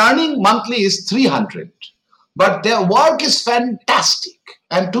their earning monthly is 300. But their work is fantastic.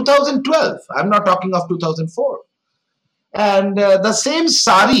 And 2012, I'm not talking of 2004. And the same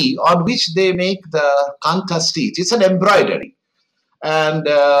sari on which they make the kantha stitch, it's an embroidery and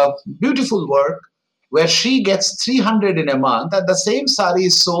beautiful work where she gets 300 in a month, and the same sari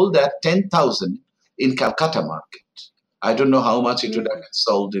is sold at 10,000 in Calcutta market. I don't know how much it would have been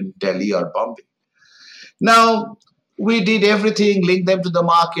sold in Delhi or Bombay. Now, we did everything, link them to the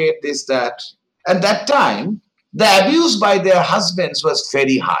market, this, that. And that time, the abuse by their husbands was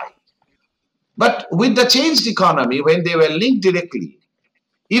very high. But with the changed economy, when they were linked directly,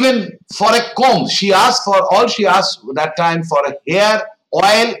 even for a comb, she asked that time for a hair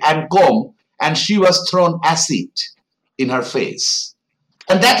oil and comb, and she was thrown acid in her face.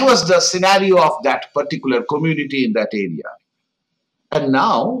 And that was the scenario of that particular community in that area. And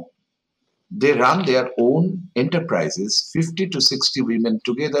now they run their own enterprises, 50 to 60 women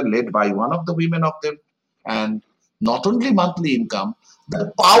together, led by one of the women of them, and not only monthly income,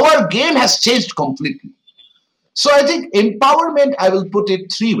 the power game has changed completely. So I think empowerment, I will put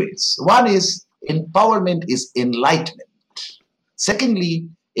it three ways. One is empowerment is enlightenment. Secondly,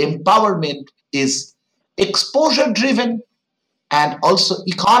 empowerment is exposure driven and also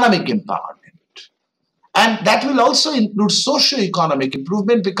economic empowerment. And that will also include socio-economic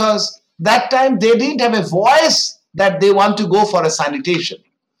improvement, because that time they didn't have a voice that they want to go for a sanitation.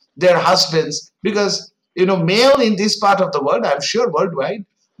 Their husbands, because male in this part of the world, I'm sure worldwide,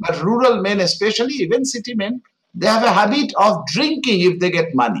 but rural men, especially even city men, they have a habit of drinking if they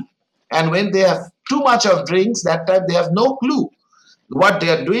get money. And when they have too much of drinks, that time they have no clue what they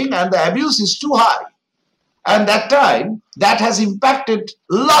are doing, and the abuse is too high. And that time, that has impacted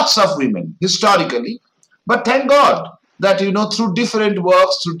lots of women historically. But thank God that, through different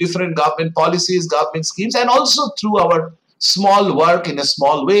works, through different government policies, government schemes, and also through our small work in a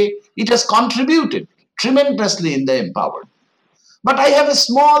small way, it has contributed tremendously in the empowerment. But I have a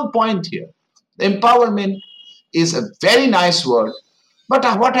small point here. Empowerment is a very nice word, but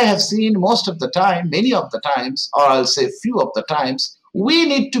what I have seen most of the time, many of the times, or I'll say few of the times, we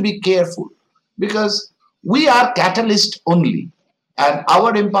need to be careful, because we are catalyst only, and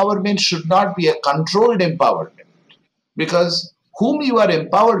our empowerment should not be a controlled empowerment, because whom you are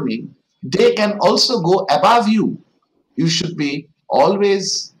empowering, they can also go above you. You should be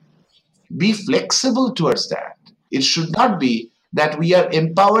always be flexible towards that. It should not be that we are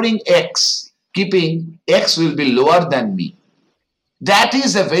empowering X, keeping X will be lower than me. That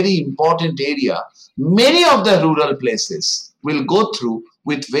is a very important area. Many of the rural places will go through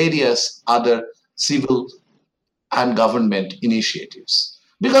with various other civil and government initiatives.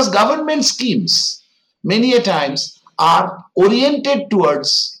 Because government schemes, many a times, are oriented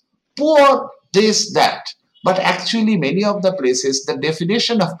towards poor, this, that. But actually, many of the places, the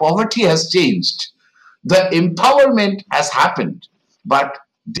definition of poverty has changed. The empowerment has happened. But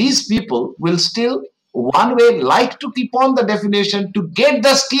these people will still, one way, like to keep on the definition to get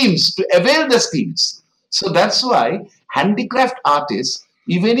the schemes, to avail the schemes. So that's why handicraft artists,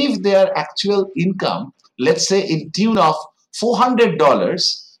 even if their actual income, let's say in tune of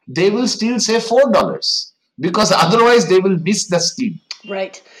 $400, they will still say $4, because otherwise they will miss the scheme.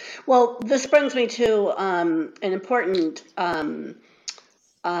 Right. Well, this brings me to an important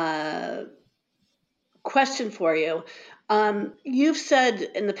question for you. You've said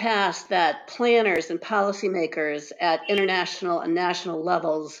in the past that planners and policymakers at international and national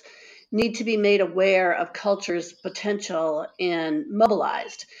levels need to be made aware of culture's potential and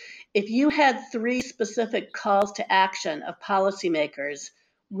mobilized. If you had three specific calls to action of policymakers,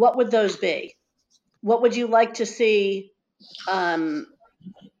 what would those be? What would you like to see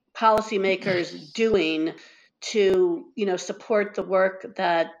policymakers doing to support the work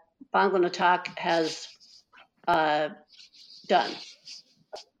that Bangla Natak has done?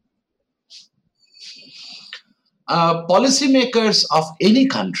 Policymakers of any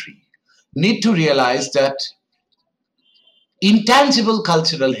country need to realize that intangible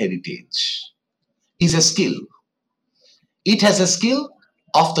cultural heritage is a skill. It has a skill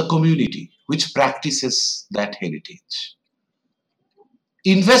of the community which practices that heritage.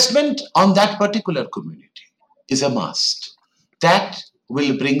 Investment on that particular community is a must. That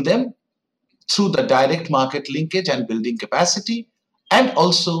will bring them through the direct market linkage and building capacity, and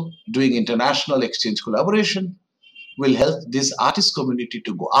also doing international exchange collaboration will help this artist community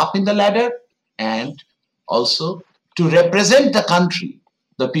to go up in the ladder and also to represent the country,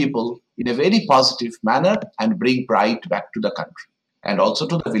 the people, in a very positive manner and bring pride back to the country and also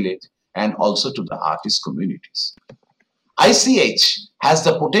to the village and also to the artist communities. ICH has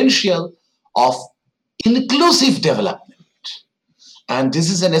the potential of inclusive development, and this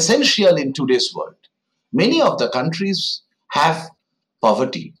is an essential in today's world. Many of the countries have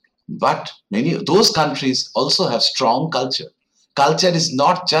poverty, but many of those countries also have strong culture. Culture is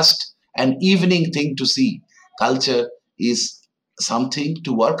not just an evening thing to see. Culture is something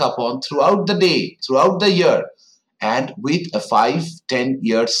to work upon throughout the day, throughout the year, and with a 5-10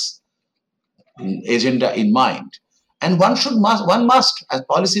 years agenda in mind. And one must, as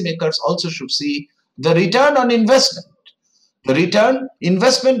policymakers, also should see the return on investment. The return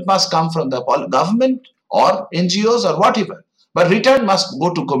investment must come from the government or NGOs or whatever, but return must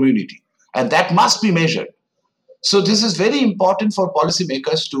go to community, and that must be measured. So this is very important for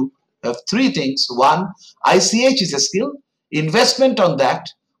policymakers to have three things. One, ICH is a skill. Investment on that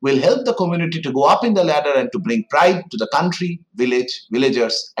will help the community to go up in the ladder and to bring pride to the country, village,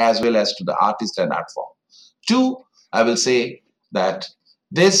 villagers, as well as to the artist and art form. Two, I will say that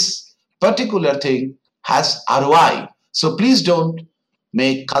this particular thing has ROI. So please don't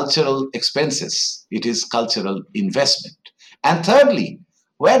make cultural expenses. It is cultural investment. And thirdly,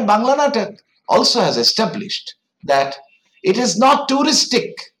 where Bangla Natak also has established that it is not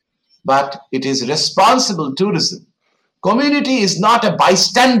touristic, but it is responsible tourism. Community is not a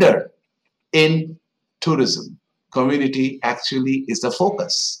bystander in tourism. Community actually is the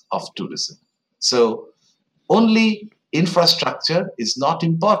focus of tourism. So only infrastructure is not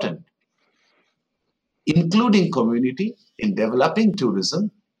important. Including community in developing tourism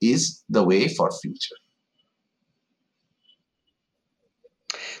is the way for future.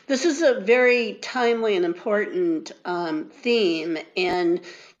 This is a very timely and important theme, and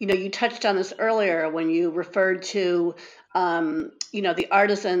you touched on this earlier when you referred to the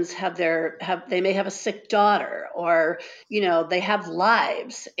artisans they may have a sick daughter, or they have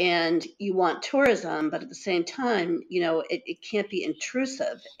lives, and you want tourism, but at the same time it can't be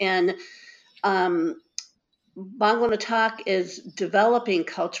intrusive. And Bangla Natak is developing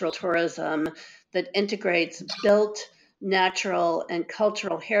cultural tourism that integrates built, natural, and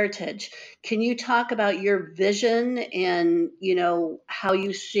cultural heritage. Can you talk about your vision and how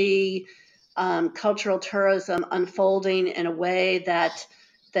you see cultural tourism unfolding in a way that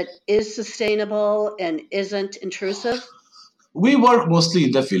is sustainable and isn't intrusive? We work mostly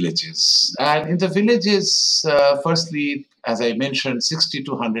in the villages, and in the villages, firstly, as I mentioned, 60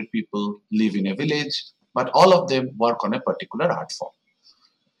 to 100 people live in a village, but all of them work on a particular art form.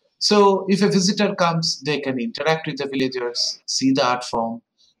 So if a visitor comes, they can interact with the villagers, see the art form,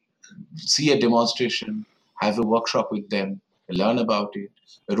 see a demonstration, have a workshop with them, learn about it,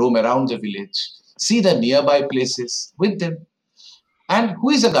 roam around the village, see the nearby places with them. And who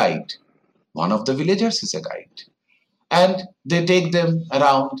is a guide? One of the villagers is a guide. And they take them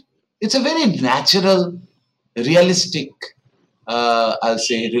around. It's a very natural, realistic, I'll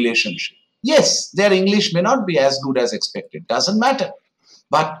say, relationship. Yes, their English may not be as good as expected, doesn't matter.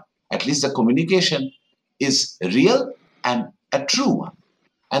 But at least the communication is real and a true one,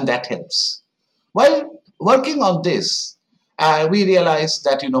 and that helps. While working on this, we realized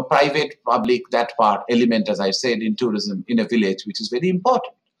that private, public, that part element, as I said, in tourism in a village, which is very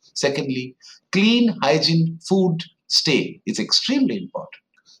important. Secondly, clean, hygiene, food, stay is extremely important.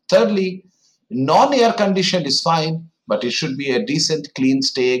 Thirdly, non-air conditioned is fine, but it should be a decent, clean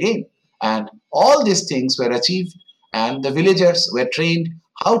stay again. And all these things were achieved, and the villagers were trained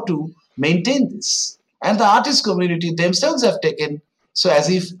how to maintain this. And the artist community themselves have taken, so as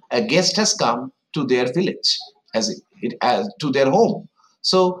if a guest has come to their village, as to their home.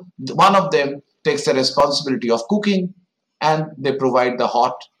 So one of them takes the responsibility of cooking, and they provide the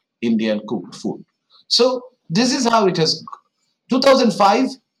hot Indian cooked food. So this is how it has. 2005,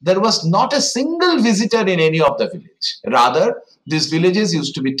 there was not a single visitor in any of the village. Rather, these villages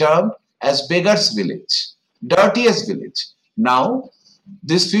used to be termed as beggars' village, dirtiest village. Now,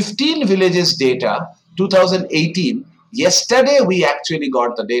 this 15 villages data, 2018, yesterday we actually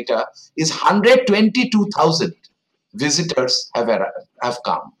got the data, is 122,000 visitors have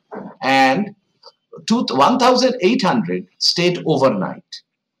come. And 1,800 stayed overnight,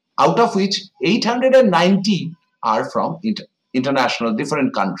 out of which 890 are from international,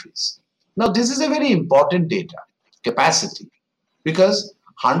 different countries. Now, this is a very important data, capacity, because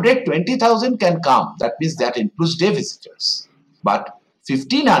 120,000 can come. That means that includes day visitors. But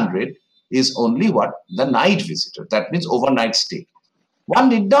 1,500 is only what? The night visitor. That means overnight stay. One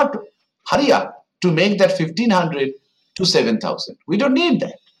need not hurry up to make that 1,500 to 7,000. We don't need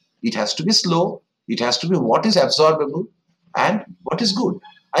that. It has to be slow. It has to be what is absorbable and what is good.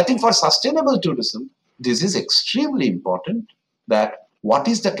 I think for sustainable tourism, this is extremely important, that what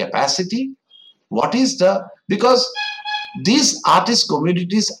is the capacity, because these artist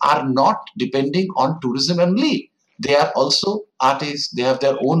communities are not depending on tourism only. They are also artists, they have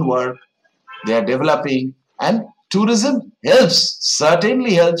their own work, they are developing, and tourism helps,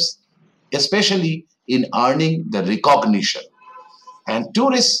 certainly helps, especially in earning the recognition. And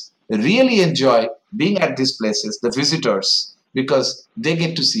tourists really enjoy being at these places, the visitors, because they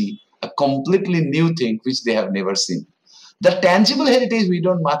get to see a completely new thing which they have never seen. The tangible heritage, we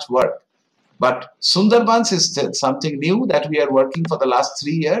don't much work. But Sundarbans is something new that we are working for the last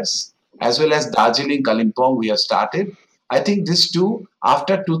 3 years, as well as Darjeeling, Kalimpong, we have started. I think these two,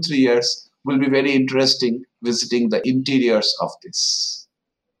 after 2-3 years, will be very interesting visiting the interiors of this.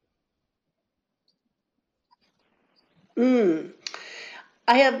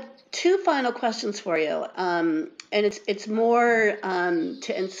 I have two final questions for you, and it's more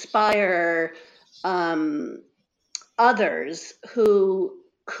to inspire others who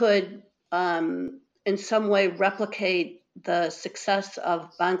could in some way replicate the success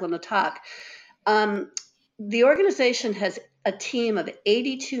of Bangla Natak. The organization has a team of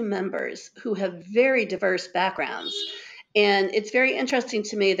 82 members who have very diverse backgrounds. And it's very interesting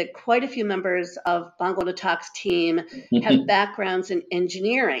to me that quite a few members of Bangla Natak's team have backgrounds in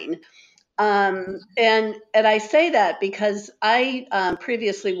engineering. And I say that because I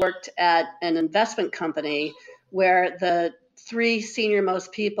previously worked at an investment company where the 3 senior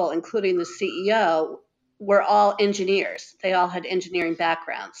most people, including the CEO, were all engineers. They all had engineering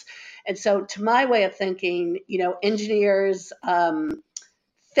backgrounds. And so to my way of thinking, engineers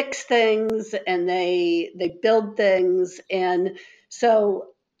fix things and they build things. And so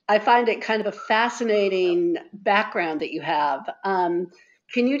I find it kind of a fascinating background that you have.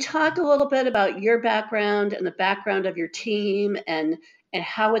 Can you talk a little bit about your background and the background of your team and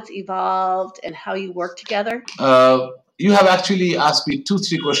how it's evolved and how you work together? You have actually asked me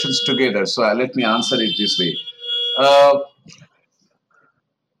 2-3 questions together, so let me answer it this way.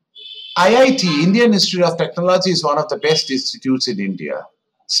 IIT, Indian Institute of Technology, is one of the best institutes in India.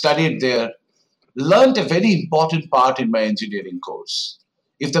 Studied there, learned a very important part in my engineering course.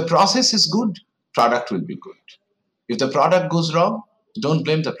 If the process is good, product will be good. If the product goes wrong, don't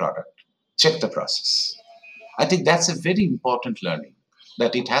blame the product. Check the process. I think that's a very important learning,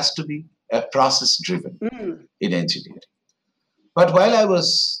 that it has to be a process-driven in engineering. But while I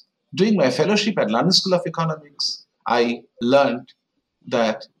was doing my fellowship at London School of Economics, I learned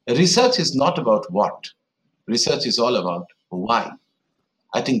that research is not about what. Research is all about why.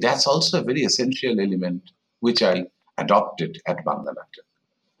 I think that's also a very essential element which I adopted at Bangla Natak.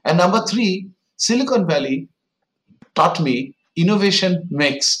 And number 3, Silicon Valley taught me innovation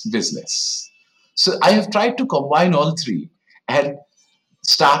makes business. So I have tried to combine all 3 and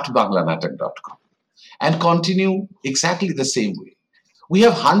start banglanatak.com and continue exactly the same way. We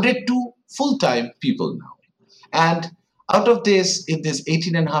have 102 full-time people now. And out of this, in these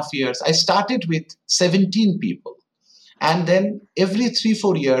 18.5 years, I started with 17 people. And then every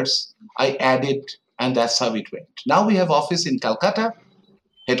 3-4 years, I added, and that's how it went. Now we have office in Calcutta,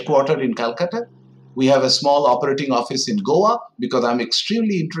 headquartered in Calcutta. We have a small operating office in Goa, because I'm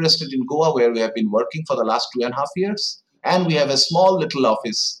extremely interested in Goa, where we have been working for the last 2.5 years. And we have a small little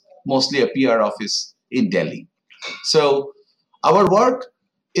office, mostly a PR office in Delhi. So our work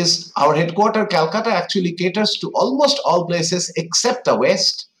is, our headquarter, Calcutta, actually caters to almost all places except the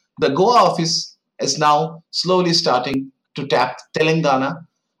West. The Goa office is now slowly starting to tap Telangana.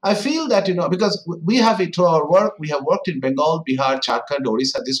 I feel that, because we have it through our work, we have worked in Bengal, Bihar, Jharkhand,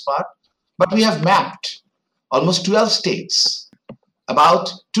 Odisha, this part, but we have mapped almost 12 states,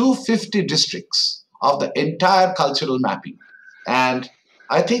 about 250 districts of the entire cultural mapping. And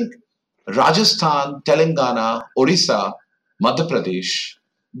I think Rajasthan, Telangana, Odisha, Madhya Pradesh,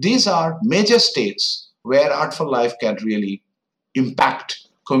 these are major states where Art for Life can really impact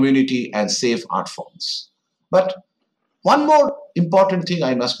community and save art forms. But one more important thing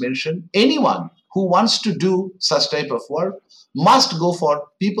I must mention, anyone who wants to do such type of work must go for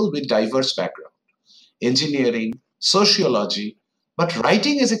people with diverse background, engineering, sociology, but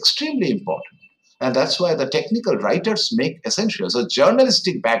writing is extremely important. And that's why the technical writers make essential. So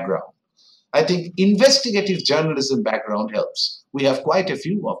journalistic background, I think investigative journalism background helps. We have quite a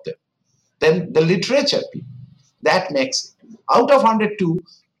few of them. Then the literature people, that makes it. Out of 102,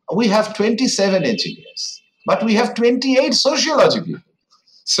 we have 27 engineers, but we have 28 sociology people.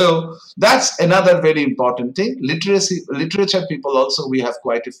 So that's another very important thing. Literature people also, we have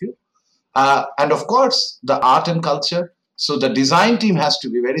quite a few. And of course, the art and culture. So the design team has to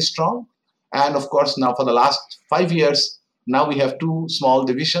be very strong. And of course, now for the last 5 years, now we have two small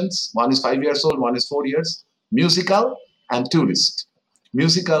divisions. One is 5 years old, one is 4 years. Musical and tourist.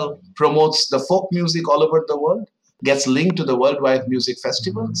 Musical promotes the folk music all over the world, gets linked to the worldwide music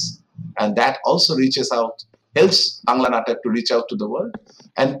festivals, and that also reaches out, helps Bangla Natak to reach out to the world.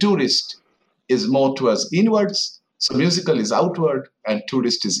 And tourist is more towards inwards. So musical is outward and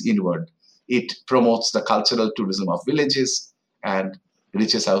tourist is inward. It promotes the cultural tourism of villages and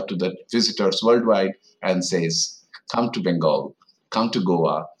reaches out to the visitors worldwide and says, come to Bengal, come to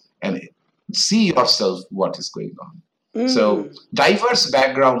Goa, and see yourself what is going on. So diverse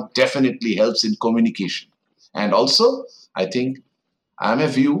background definitely helps in communication. And also, I think I'm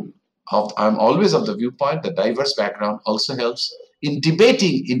always of the viewpoint that diverse background also helps in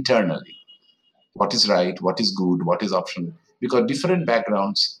debating internally what is right, what is good, what is optional, because different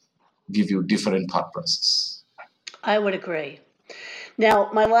backgrounds give you different thought process. I would agree. Now,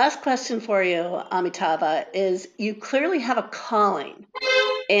 my last question for you, Amitabha, is you clearly have a calling.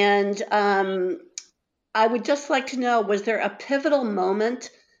 And I would just like to know, was there a pivotal moment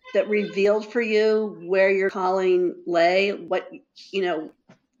that revealed for you where your calling lay?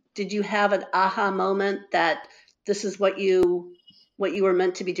 Did you have an aha moment that this is what you were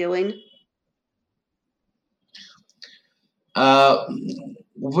meant to be doing?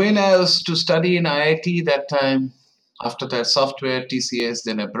 When I was to study in IIT that time, after that software, TCS,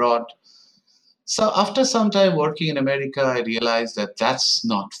 then abroad. So after some time working in America, I realized that that's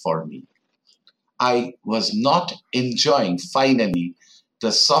not for me. I was not enjoying finally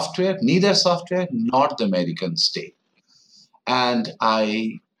the software, neither software nor the American state. And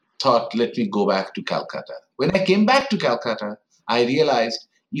I thought, let me go back to Calcutta. When I came back to Calcutta, I realized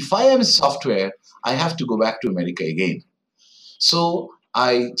if I am software, I have to go back to America again. So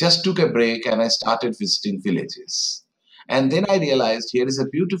I just took a break and I started visiting villages. And then I realized here is a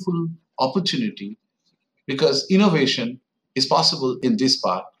beautiful opportunity because innovation is possible in this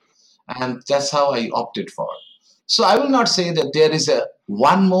part. And that's how I opted for. So I will not say that there is a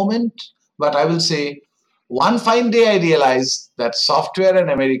one moment, but I will say one fine day I realized that software and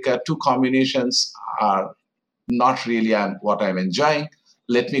America, two combinations are not really what I'm enjoying.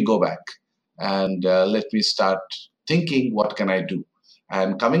 Let me go back and let me start thinking, what can I do?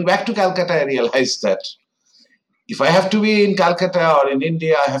 And coming back to Calcutta, I realized that if I have to be in Calcutta or in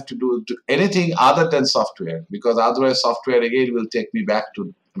India, I have to do anything other than software, because otherwise software again will take me back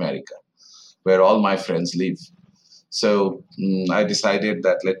to America, where all my friends live. So I decided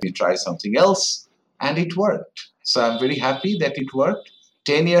that let me try something else, and it worked. So I'm very happy that it worked.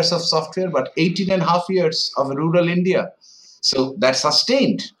 10 years of software, but 18 and a half years of rural India. So that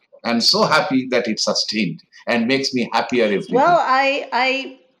sustained. I'm so happy that it sustained and makes me happier every day. Well,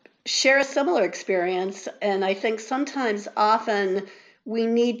 I share a similar experience, and I think often we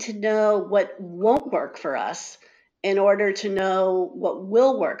need to know what won't work for us in order to know what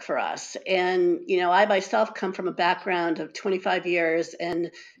will work for us. And, I myself come from a background of 25 years in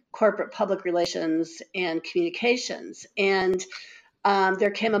corporate public relations and communications. And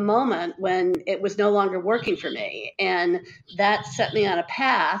there came a moment when it was no longer working for me. And that set me on a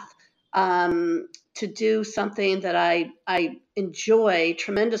path to do something that I enjoy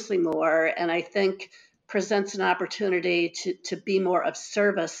tremendously more, and I think presents an opportunity to be more of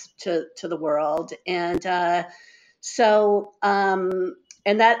service to the world. And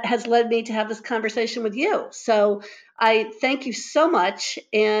and that has led me to have this conversation with you. So I thank you so much,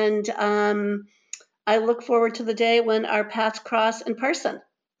 and I look forward to the day when our paths cross in person.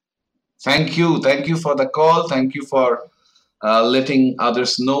 Thank you. Thank you for the call. Thank you for letting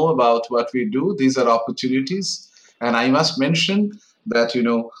others know about what we do. These are opportunities. And I must mention that,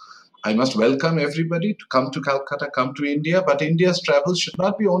 I must welcome everybody to come to Calcutta, come to India. But India's travel should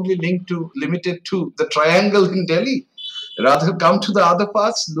not be only limited to the triangle in Delhi. Rather, come to the other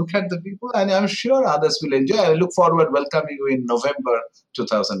parts, look at the people, and I'm sure others will enjoy. I look forward to welcoming you in November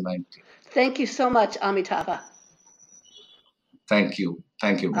 2019. Thank you so much, Amitabha. Thank you.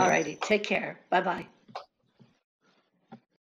 Thank you. All righty. Take care. Bye-bye.